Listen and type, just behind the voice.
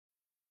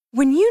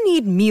When you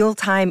need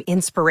mealtime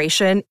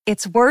inspiration,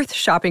 it's worth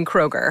shopping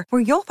Kroger,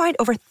 where you'll find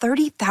over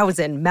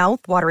 30,000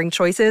 mouth-watering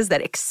choices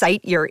that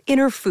excite your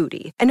inner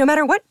foodie. And no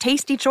matter what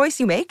tasty choice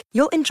you make,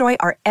 you'll enjoy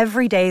our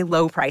everyday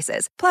low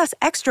prices, plus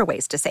extra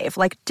ways to save,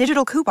 like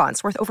digital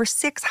coupons worth over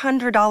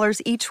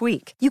 $600 each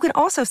week. You can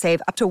also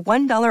save up to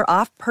 $1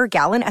 off per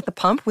gallon at the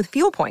pump with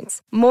fuel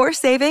points. More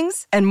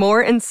savings and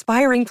more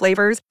inspiring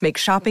flavors make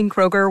shopping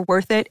Kroger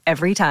worth it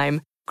every time.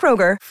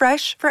 Kroger,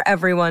 fresh for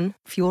everyone.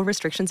 Fuel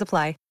restrictions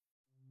apply.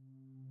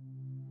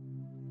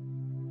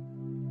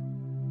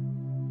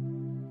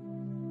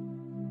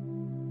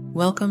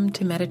 Welcome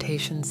to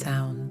Meditation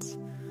Sounds,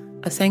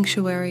 a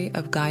sanctuary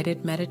of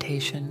guided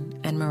meditation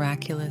and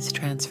miraculous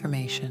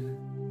transformation.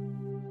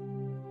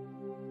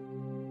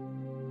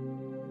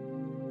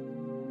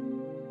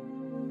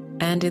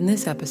 And in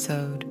this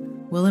episode,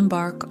 we'll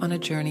embark on a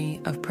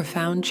journey of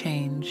profound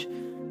change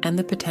and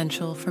the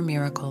potential for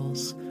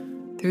miracles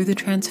through the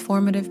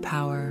transformative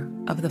power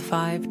of the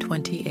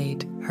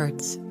 528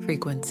 Hertz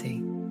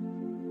frequency.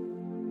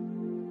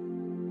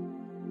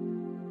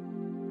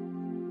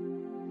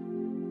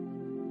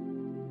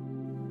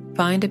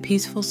 Find a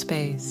peaceful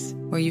space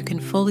where you can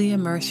fully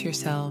immerse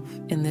yourself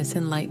in this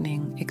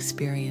enlightening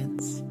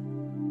experience.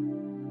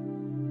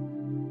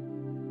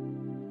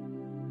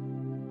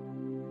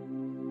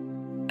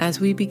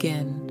 As we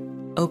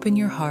begin, open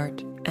your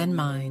heart and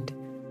mind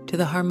to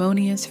the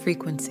harmonious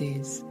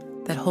frequencies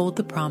that hold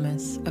the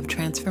promise of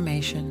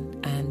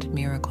transformation and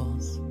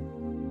miracles.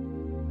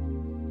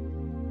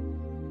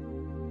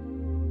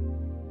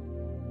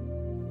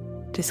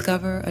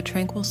 Discover a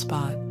tranquil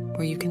spot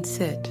where you can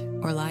sit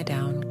or lie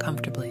down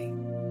comfortably.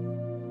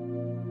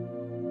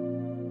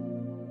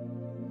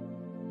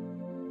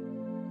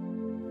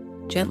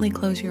 Gently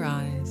close your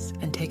eyes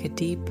and take a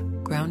deep,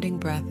 grounding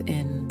breath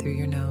in through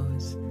your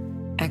nose,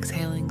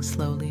 exhaling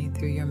slowly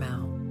through your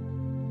mouth.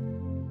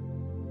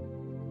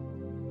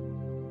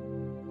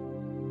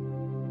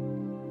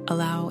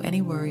 Allow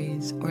any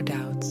worries or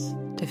doubts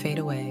to fade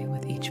away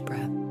with each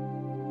breath.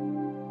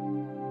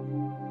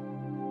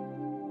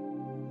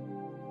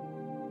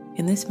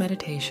 In this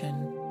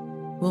meditation,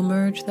 we'll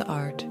merge the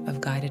art of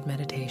guided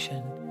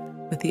meditation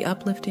with the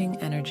uplifting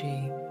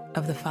energy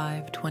of the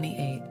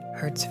 528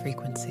 Hertz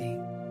frequency,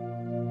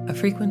 a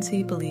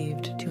frequency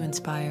believed to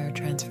inspire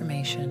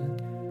transformation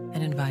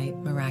and invite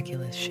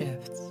miraculous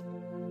shifts.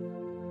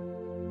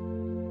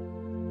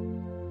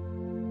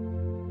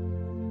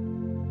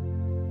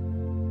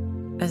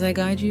 As I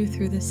guide you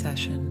through this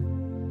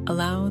session,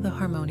 allow the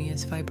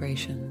harmonious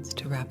vibrations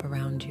to wrap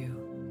around you.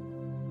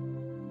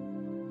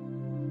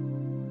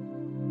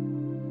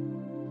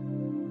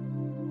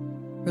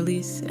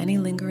 Release any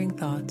lingering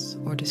thoughts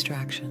or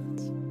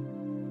distractions.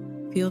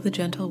 Feel the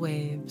gentle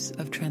waves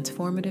of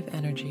transformative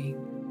energy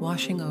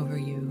washing over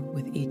you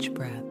with each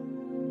breath.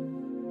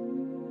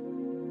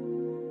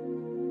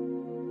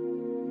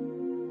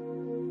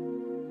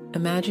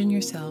 Imagine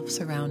yourself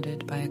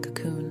surrounded by a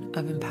cocoon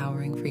of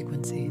empowering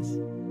frequencies.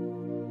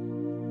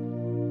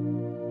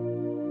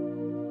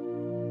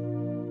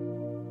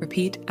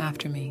 Repeat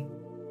after me,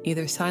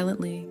 either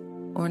silently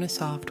or in a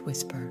soft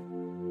whisper.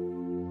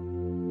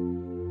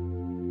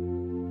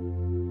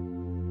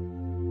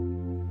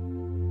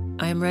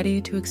 I am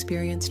ready to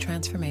experience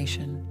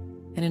transformation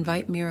and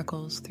invite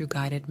miracles through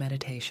guided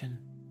meditation.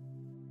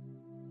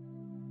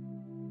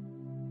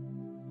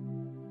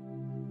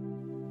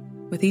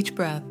 With each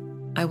breath,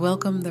 I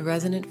welcome the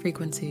resonant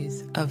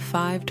frequencies of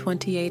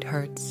 528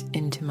 Hertz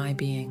into my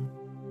being.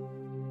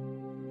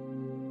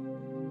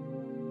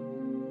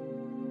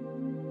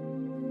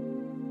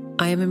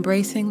 I am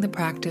embracing the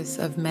practice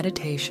of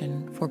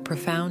meditation for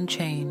profound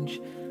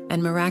change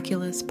and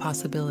miraculous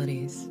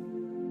possibilities.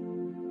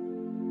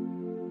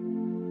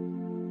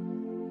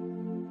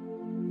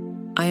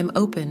 I am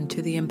open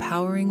to the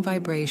empowering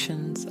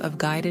vibrations of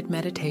guided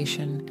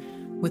meditation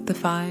with the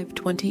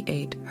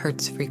 528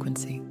 Hertz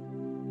frequency.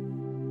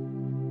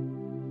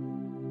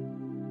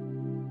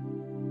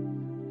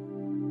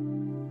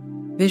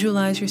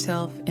 Visualize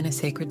yourself in a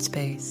sacred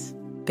space,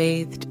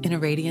 bathed in a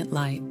radiant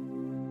light,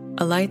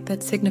 a light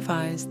that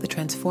signifies the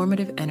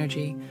transformative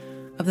energy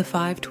of the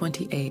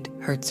 528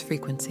 Hertz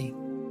frequency.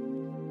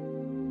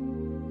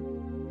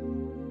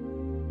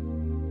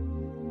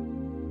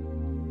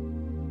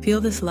 Feel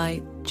this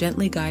light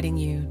gently guiding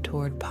you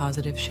toward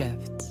positive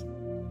shifts.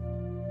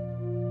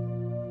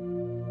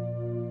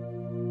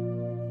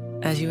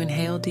 As you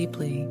inhale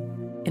deeply,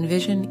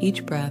 envision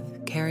each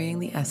breath carrying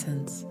the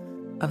essence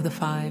of the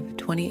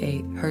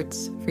 528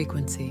 Hertz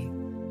frequency,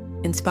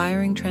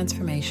 inspiring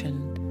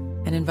transformation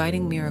and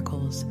inviting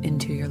miracles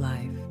into your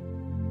life.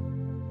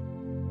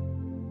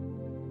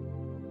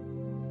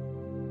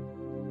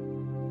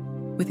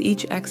 With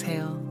each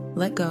exhale,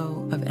 let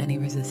go of any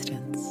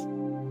resistance.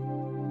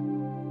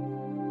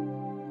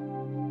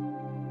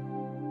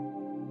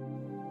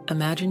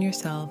 Imagine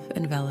yourself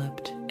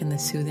enveloped in the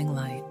soothing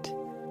light,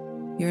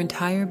 your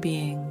entire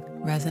being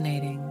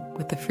resonating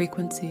with the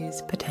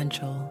frequency's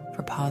potential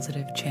for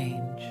positive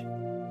change.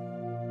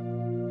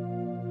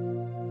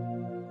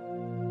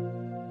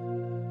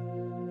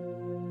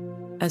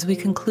 As we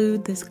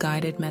conclude this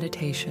guided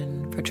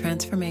meditation for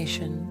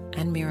transformation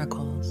and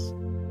miracles,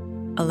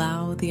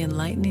 allow the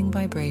enlightening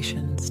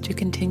vibrations to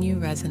continue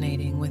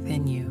resonating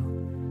within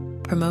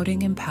you, promoting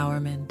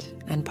empowerment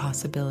and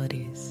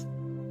possibilities.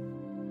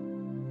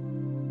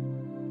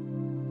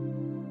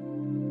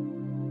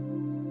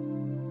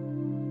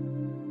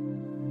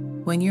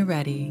 When you're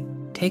ready,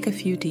 take a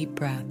few deep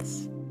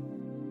breaths.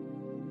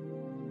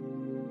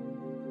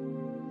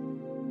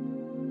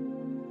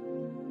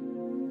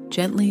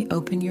 Gently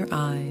open your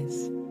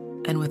eyes,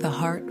 and with a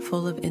heart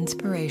full of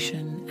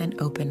inspiration and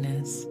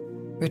openness,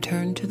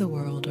 return to the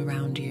world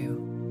around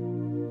you.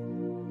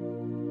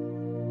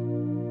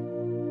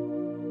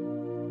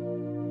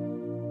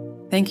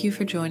 Thank you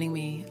for joining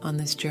me on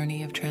this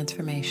journey of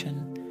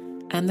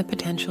transformation and the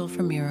potential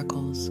for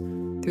miracles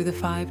through the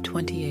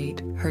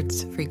 528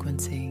 Hertz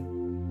frequency.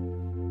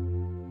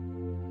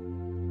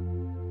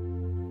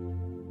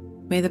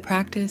 May the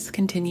practice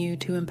continue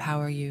to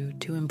empower you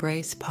to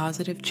embrace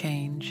positive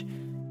change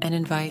and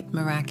invite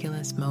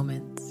miraculous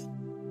moments.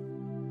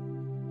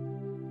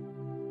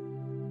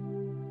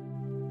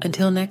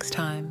 Until next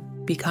time,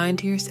 be kind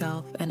to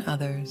yourself and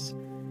others,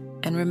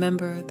 and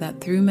remember that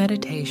through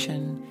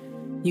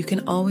meditation, you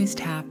can always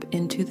tap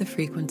into the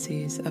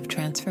frequencies of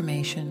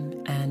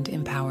transformation and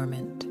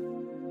empowerment.